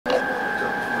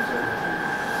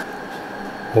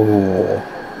おお。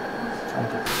ちゃん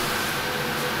と。よ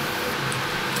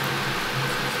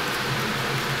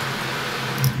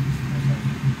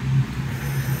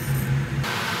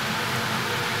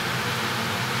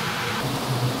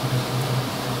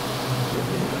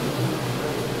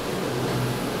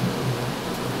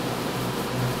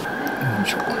い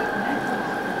しょ。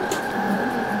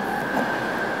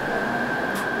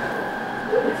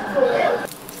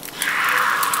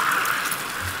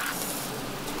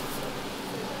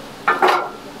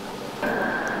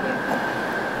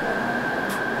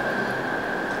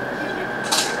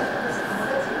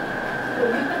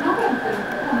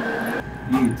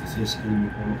唯一正式に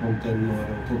この本店のあれを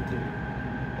取ってる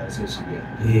ライセンスで。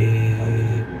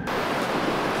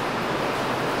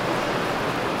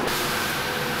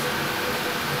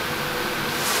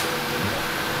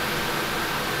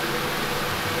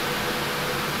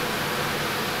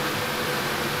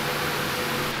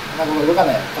アナゴの色が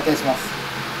ね、固定します。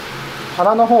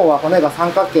腹の方は骨が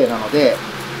三角形なので、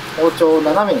包丁を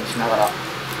斜めにしながら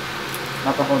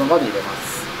中ほどまで入れま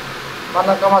す。真ん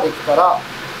中まで来たら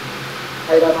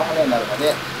平らな骨になるの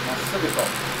で、まっすぐと。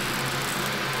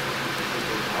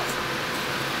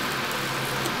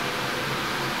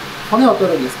骨を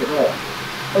取るんですけど、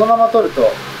このまま取る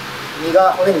と身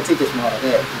が骨についてしまうの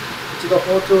で、一度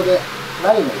包丁で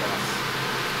ラインを入れます。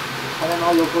骨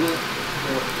の横にこ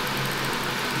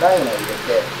うラインを入れて、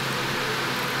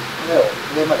骨を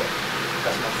上まで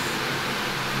出します。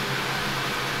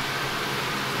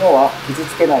今日は傷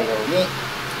つけないように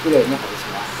きれいにほぐし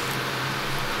ます。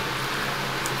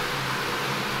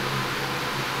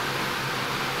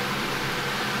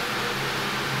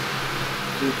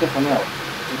続いて骨をほぐし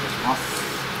ます。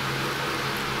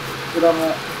こちらも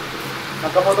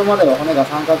中ほどまでは骨が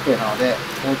三角形なので、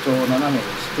包丁を斜めにし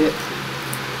て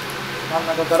真ん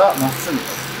中からまっすぐと。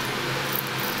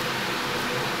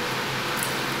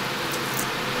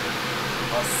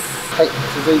はい、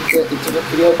続いて一度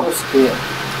切り落として、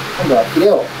今度はヒ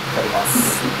レを取りま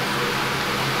す。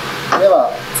ヒレ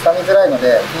はつかみづらいの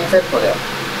で、ピンセットで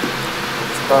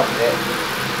掴んで、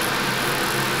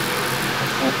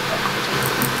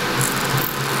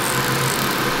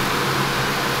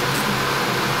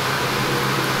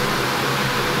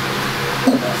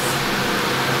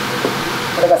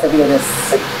これが背びれで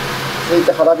す。はい、続い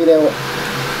て腹びれを取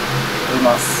り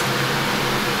ます。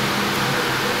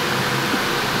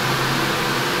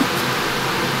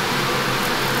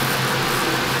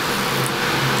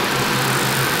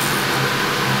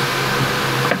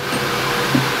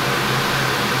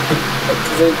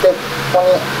続いてここに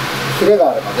ヒレ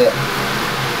があるので、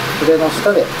ヒレの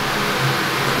下で落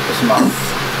とします。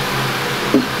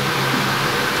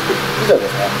以上で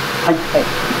すね。はい、はい、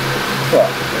では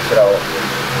こちらを、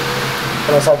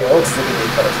この作業を続けてい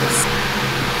く形です。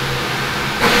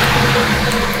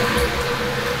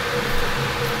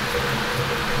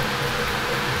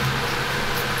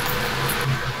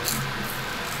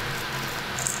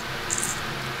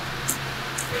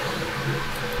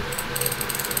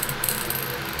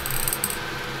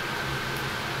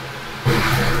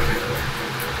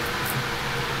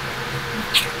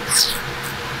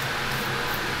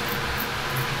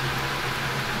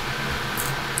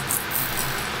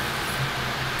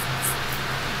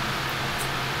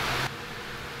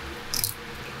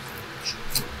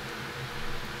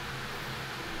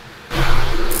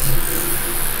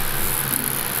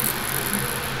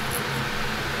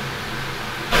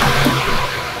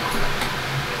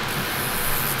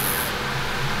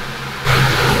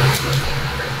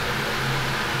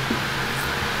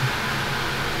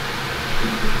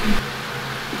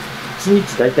1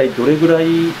日大体どれぐら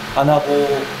いアナゴ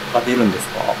が出るんです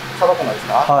か？さばくのです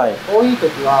か？はい。多い時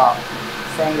は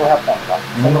1500本とか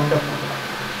1600本とか、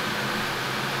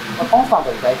まあ、コンスタン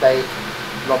トに大体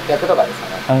600とかですか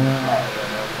ね。はい。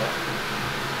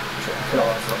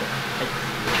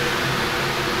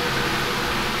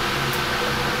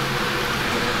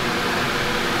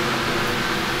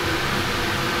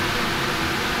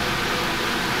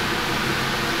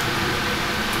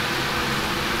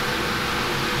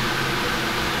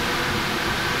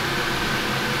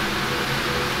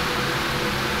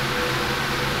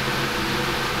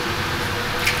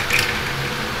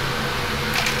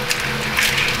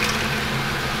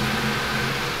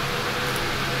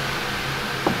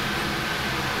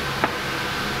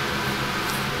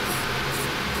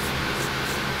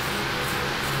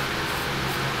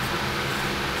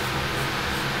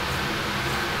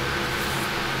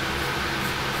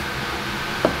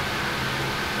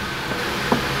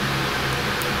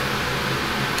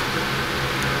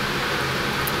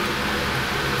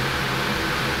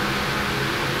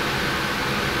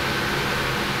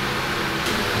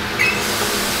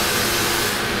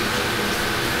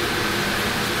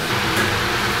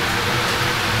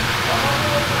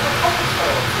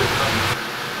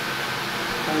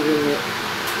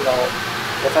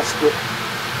優しく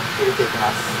入れていき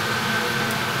ます。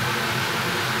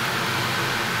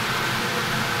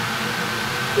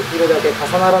できるだけ重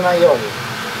ならないように入れ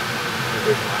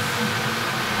ていきます。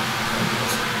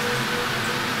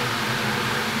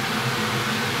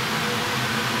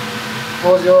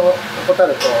麹を怠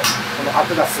るとこのア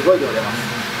クがすごい量出ま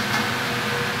す。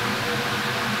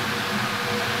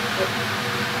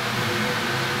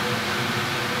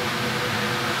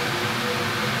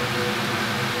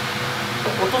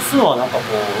落とすのはなんかこ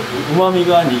う旨味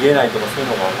が逃げないとかそういう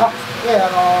のが多いですか？いや、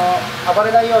暴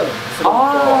れないようにするのと、あ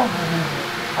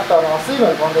と水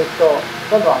分飛んでいくと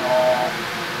どんどん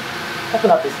濃く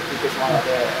なっていってしまうの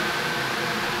で、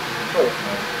そうです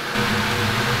ね。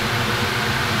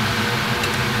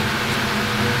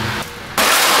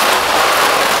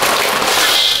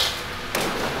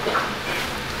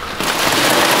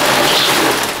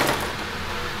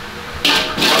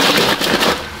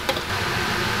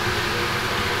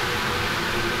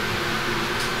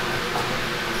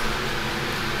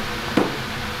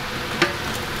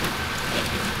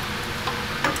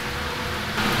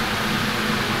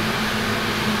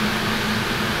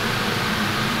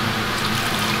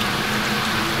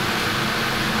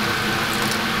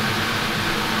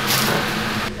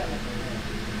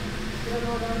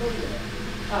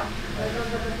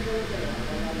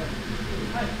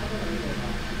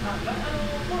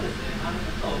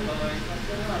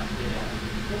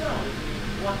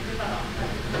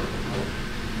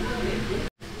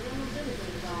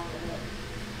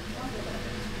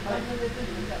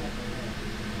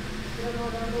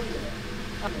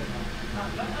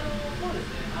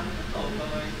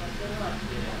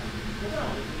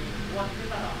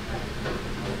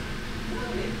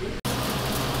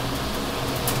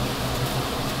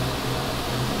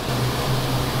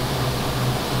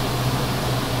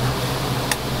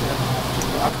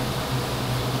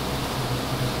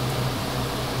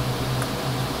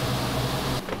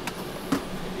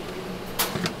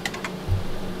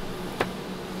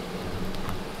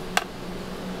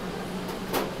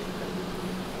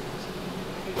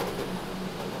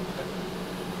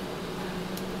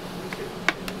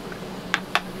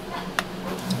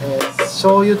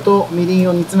醤油とみりん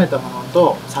を煮詰めたもの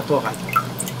と砂糖が入ってま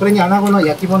す。これに穴子の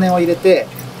焼き骨を入れて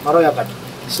まろやかに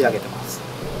仕上げてます。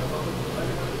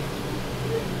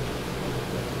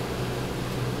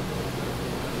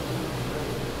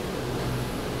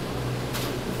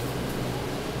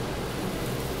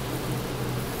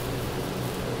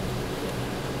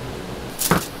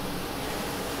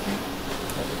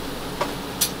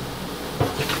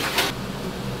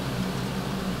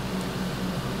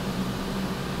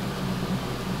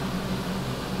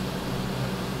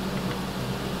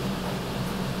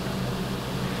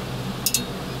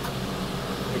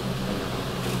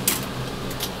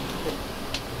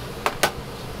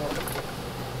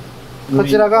こ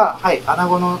ちらが、穴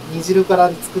子の煮汁から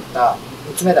作った煮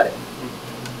詰めだれ。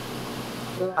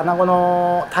穴子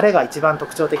のタレが一番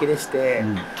特徴的でして、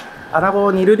穴子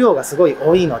を煮る量がすごい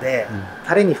多いので、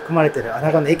タレに含まれている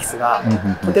穴子のエキスが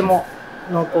とても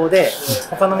濃厚で、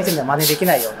他の店では真似でき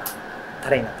ないようなタ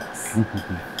レになってます。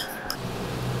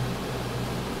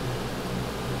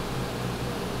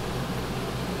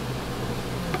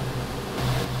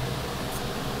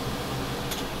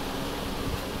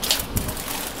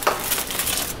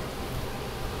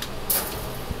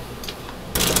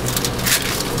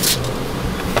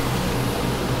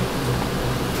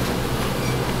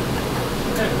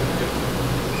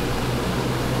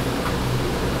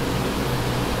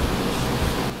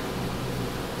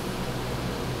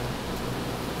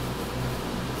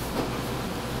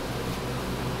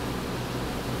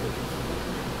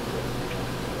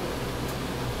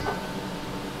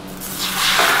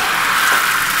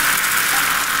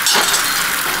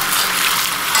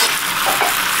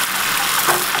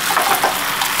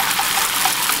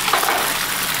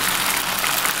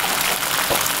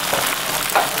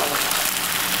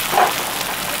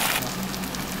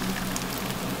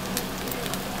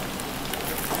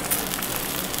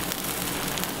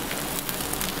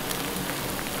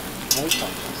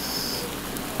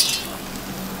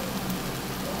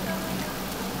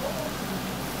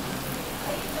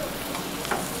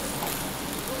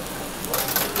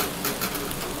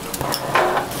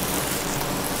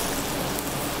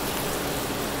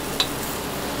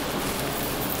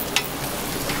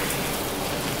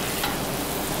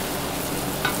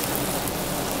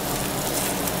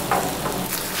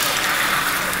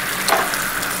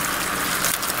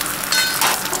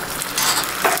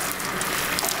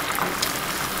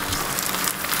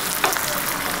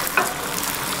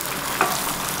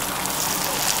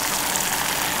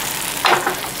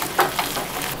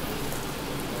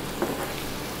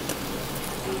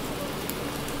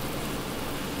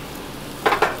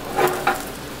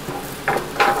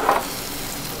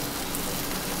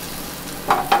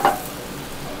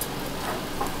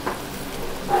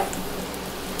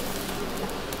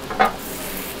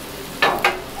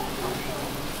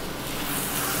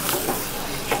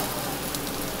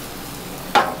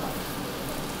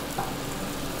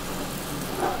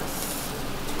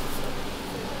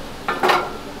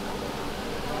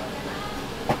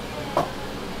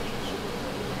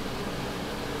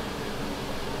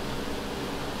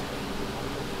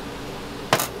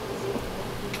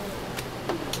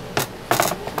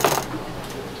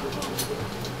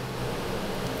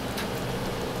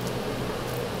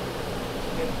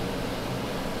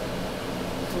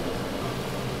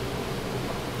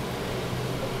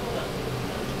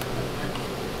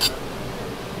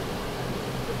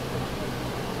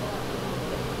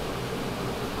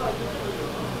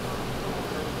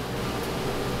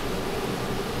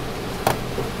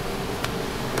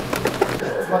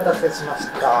お待たせしまし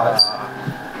た。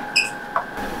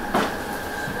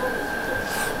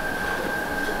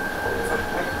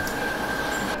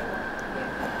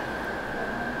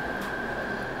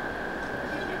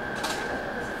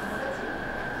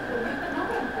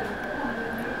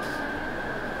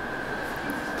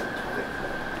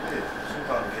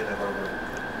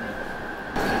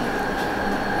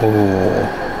おお、ち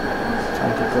ゃ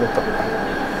んと取れた。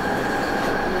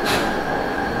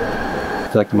い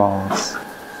ただきます。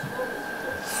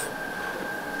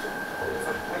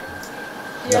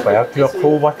なんか焼きが香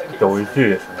ばしくて美味しい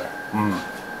ですね。うん。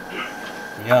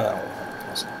嫌なの。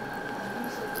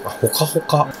あ、ほかほ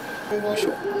か。よいし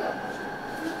ょ。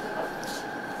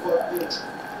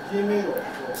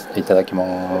いただき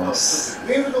ます。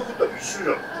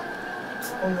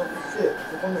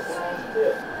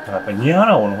やっぱり煮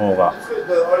穴子の方が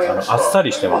あっさ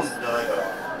りしてます。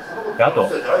であと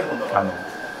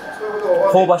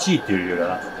香ばしいっていうより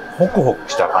はホクホク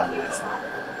した感じですね。よ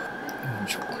い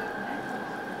しょ。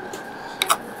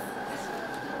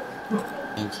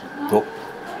ネギと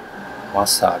わ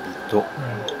さびと、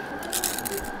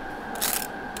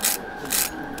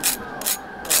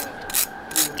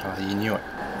あ、いい匂い。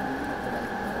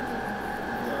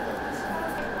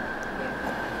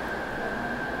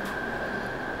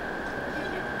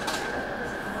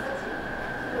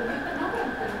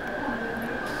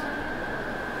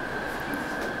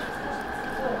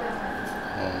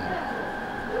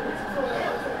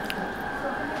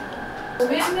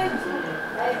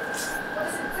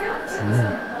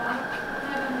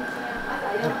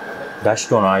だし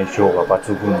との相性が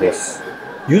抜群です。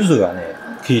柚子がね、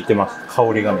効いてます。香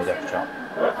りがめちゃくちゃ。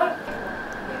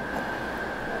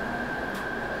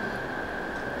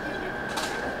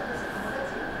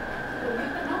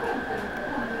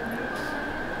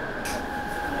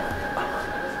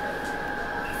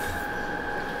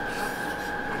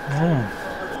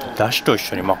だしと一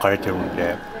緒に巻かれてるん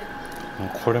で、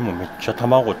これもめっちゃ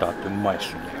卵とあってうまいで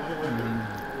すね。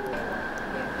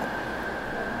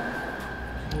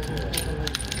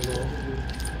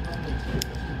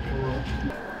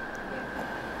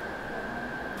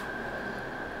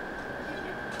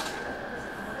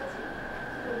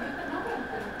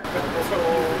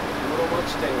室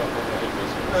町店がこんなイメー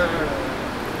ジです。